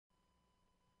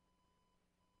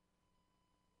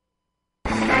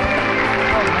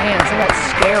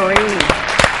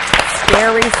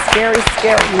Scary, scary,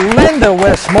 scary. Linda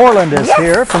Westmoreland is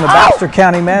here from the Baxter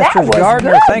County Masters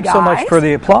Gardener. Good, Thanks so much for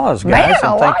the applause, guys. Man,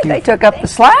 I like they took up the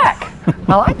slack.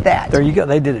 I like that. There you go.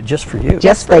 They did it just for you.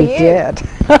 Yes, they did.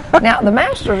 Now, the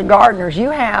Masters Gardeners,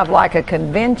 you have like a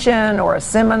convention or a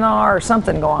seminar or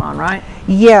something going on, right?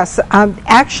 Yes.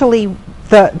 Actually,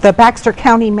 the Baxter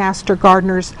County Master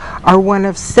Gardeners are one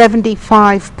of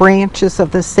 75 branches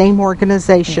of the same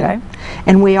organization. Okay.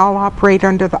 And we all operate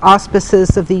under the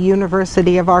auspices of the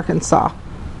University of Arkansas.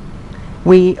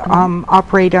 We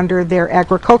operate under their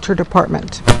agriculture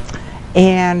department.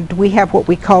 And we have what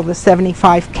we call the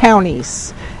 75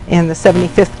 counties. And the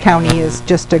 75th county is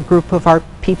just a group of our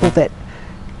people that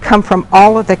come from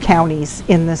all of the counties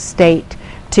in the state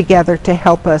together to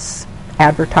help us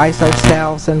advertise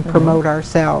ourselves and promote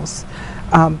ourselves.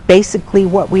 Basically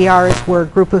what we are is we're a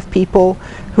group of people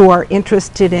who are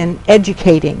interested in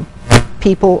educating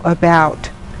people about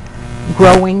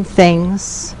growing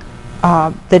things,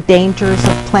 the dangers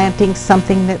of planting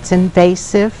something that's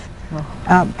invasive,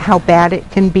 how bad it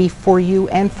can be for you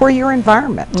and for your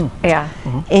environment. Yeah.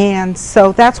 And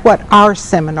so that's what our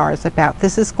seminar is about.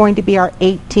 This is going to be our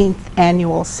 18th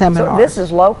annual seminar. So this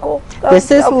is local? This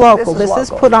is local. This is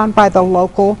put on by the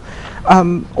local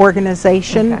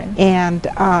organization,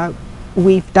 and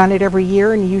we've done it every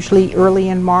year, and usually early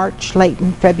in March, late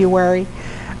in February.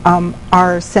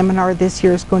 Our seminar this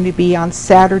year is going to be on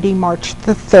Saturday, March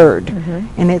the 3rd,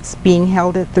 and it's being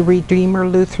held at the Redeemer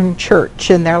Lutheran Church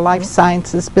in their Life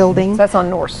Sciences building. So that's on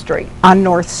North Street? On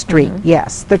North Street,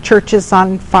 yes. The church is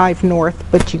on 5 North,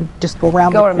 but you just go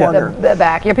around the corner. The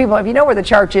back. Yeah, people, if you know where the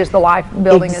church is, the Life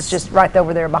building is just right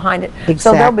over there behind it. Exactly.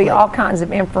 So there'll be all kinds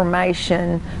of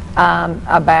information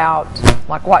about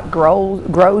like what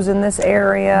grows in this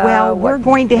area. Well, we're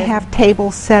going to have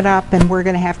tables set up, and we're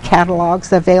going to have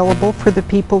catalogs available for the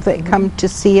people that come to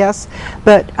see us.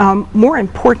 But more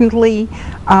importantly,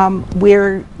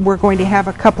 we're going to have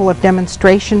a couple of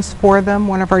demonstrations for them.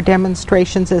 One of our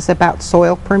demonstrations is about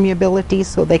soil permeability,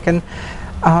 so they can.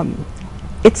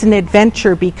 It's an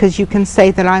adventure because you can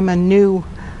say that I'm a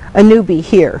newbie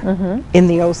here in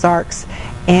the Ozarks,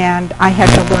 and I had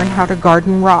to learn how to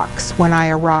garden rocks when I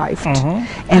arrived.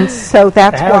 And so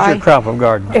that's why. How's your crop of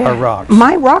rocks?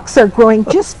 My rocks are growing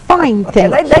just fine,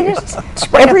 thank you. They just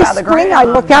spring Every up out of the spring ground.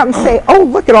 I look out and say, oh,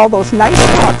 look at all those nice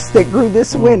rocks that grew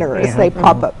this winter as they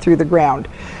pop up through the ground.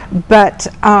 But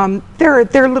there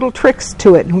are little tricks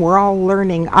to it, and we're all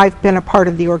learning. I've been a part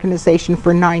of the organization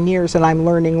for 9 years, and I'm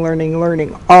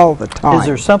learning all the time. Is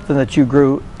there something that you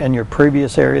grew in your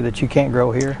previous area that you can't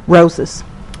grow here? Roses.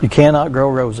 You cannot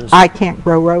grow roses. I can't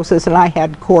grow roses, and I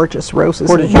had gorgeous roses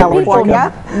in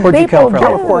California. Where'd you come from?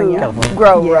 California.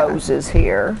 Grow roses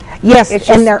here. Yes,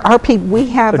 and there are people. We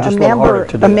have They're a just a little harder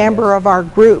to do, member of our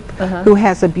group who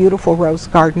has a beautiful rose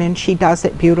garden, and she does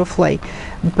it beautifully.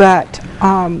 But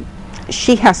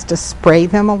she has to spray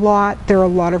them a lot. There are a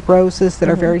lot of roses that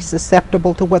are very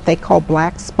susceptible to what they call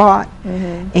black spot,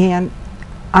 and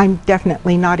I'm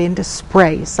definitely not into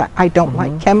sprays. I don't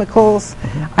like chemicals.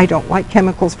 I don't like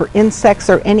chemicals for insects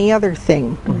or any other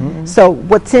thing. So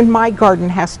what's in my garden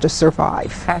has to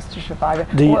survive. Has to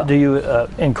survive. Do you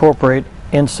incorporate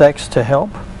insects to help?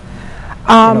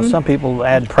 Some people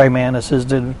add prey mantises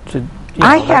to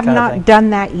I have not done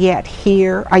that yet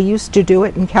here. I used to do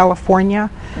it in California.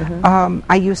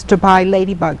 I used to buy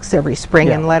ladybugs every spring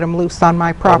and let them loose on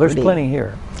my property. Well, there's plenty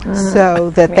here.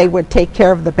 So that they would take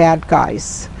care of the bad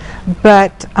guys.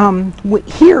 But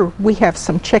here we have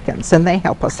some chickens, and they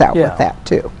help us out with that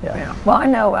too. Well, I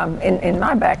know in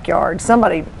my backyard,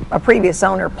 a previous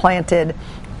owner planted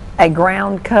a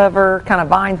ground cover kind of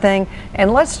vine thing,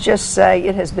 and let's just say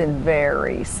it has been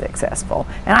very successful.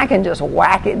 And I can just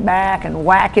whack it back,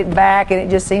 and it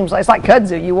just seems like it's like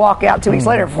kudzu. You walk out 2 weeks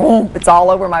later, boom, it's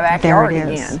all over my backyard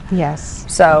again. Yes.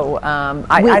 So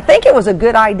I think it was a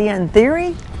good idea in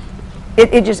theory.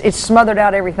 It smothered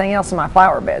out everything else in my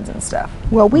flower beds and stuff.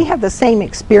 Well, we have the same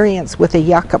experience with a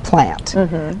yucca plant,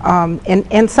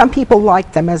 and some people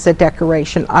like them as a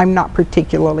decoration. I'm not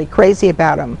particularly crazy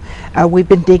about them. We've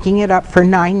been digging it up for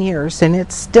 9 years, and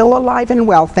it's still alive and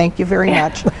well. Thank you very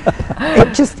much.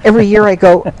 It just every year I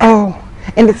go, oh,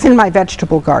 and it's in my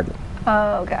vegetable garden.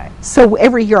 Oh, okay. So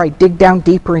every year I dig down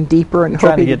deeper and deeper and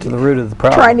trying to get to the root of the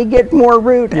problem. Trying to get more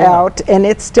root out, and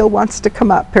it still wants to come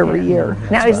up every year.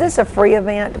 Now, is this a free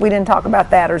event? We didn't talk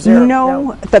about that, or is there?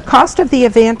 No, the cost of the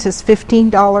event is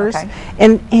 $15,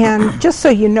 and just so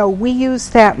you know, we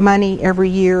use that money every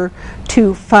year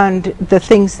to fund the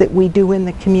things that we do in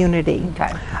the community.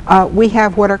 We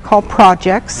have what are called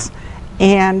projects.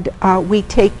 And we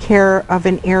take care of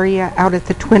an area out at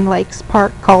the Twin Lakes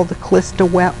Park called the Callista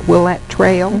Willette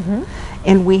Trail.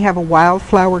 And we have a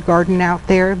wildflower garden out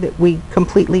there that we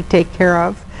completely take care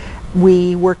of.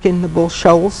 We work in the Bull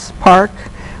Shoals Park.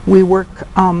 We work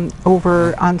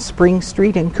over on Spring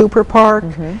Street in Cooper Park,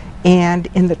 and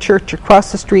in the church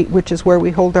across the street, which is where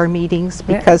we hold our meetings,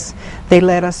 because they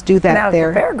let us do that now there.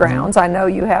 At the fairgrounds, I know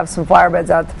you have some flower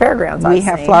beds out at the fairgrounds. We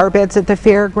have flower beds at the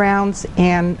fairgrounds,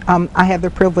 and I have the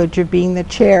privilege of being the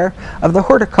chair of the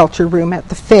horticulture room at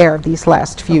the fair these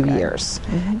last few years,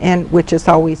 and which is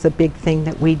always a big thing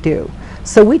that we do.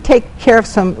 So we take care of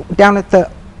some down at the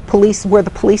police, where the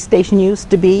police station used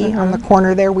to be, on the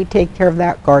corner there. We take care of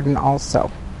that garden also.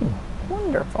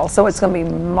 Wonderful. So it's going to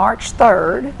be March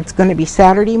 3rd. It's going to be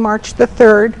Saturday, March the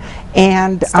 3rd,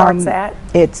 and Starts at?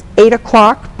 It's 8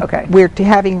 o'clock. Okay. We're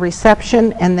having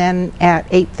reception, and then at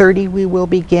 8:30 we will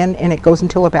begin, and it goes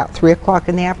until about 3 o'clock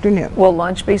in the afternoon. Will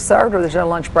lunch be served, or there's no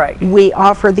lunch break? We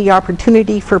offer the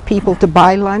opportunity for people to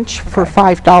buy lunch for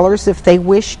 $5 if they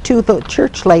wish to. The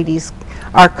church ladies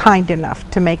are kind enough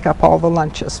to make up all the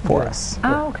lunches for us.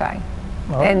 Oh, okay.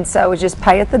 And so it's just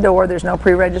pay at the door. There's no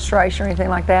pre-registration or anything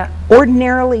like that?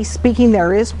 Ordinarily speaking,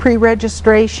 there is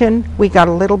pre-registration. We got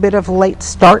a little bit of a late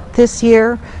start this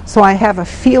year, so I have a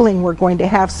feeling we're going to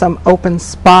have some open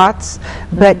spots,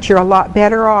 but you're a lot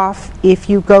better off if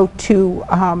you go to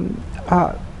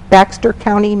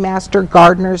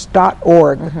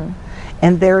BaxterCountyMasterGardeners.org.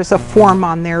 And there's a form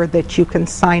on there that you can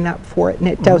sign up for it, and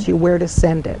it tells you where to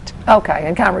send it. Okay,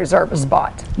 and kind of reserve a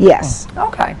spot. Yes.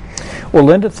 Okay. Well,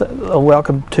 Linda,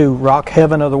 welcome to Rock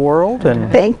Heaven of the World.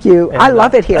 And thank you. I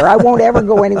love it here. I won't ever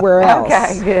go anywhere else.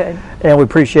 Okay, good. And we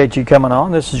appreciate you coming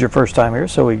on. This is your first time here,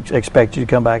 so we expect you to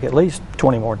come back at least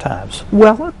 20 more times.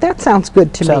 Well, that sounds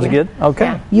good to me. Sounds good? Okay.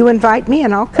 Yeah. You invite me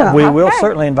and I'll come. We will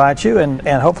certainly invite you, and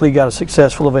hopefully you got a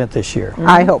successful event this year.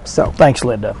 I hope so. Thanks,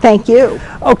 Linda. Thank you.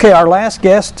 Okay, our last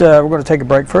guest, we're going to take a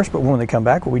break first, but when they come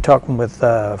back, we'll be talking with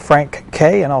Frank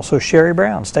Kay and also Sherry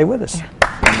Brown. Stay with us.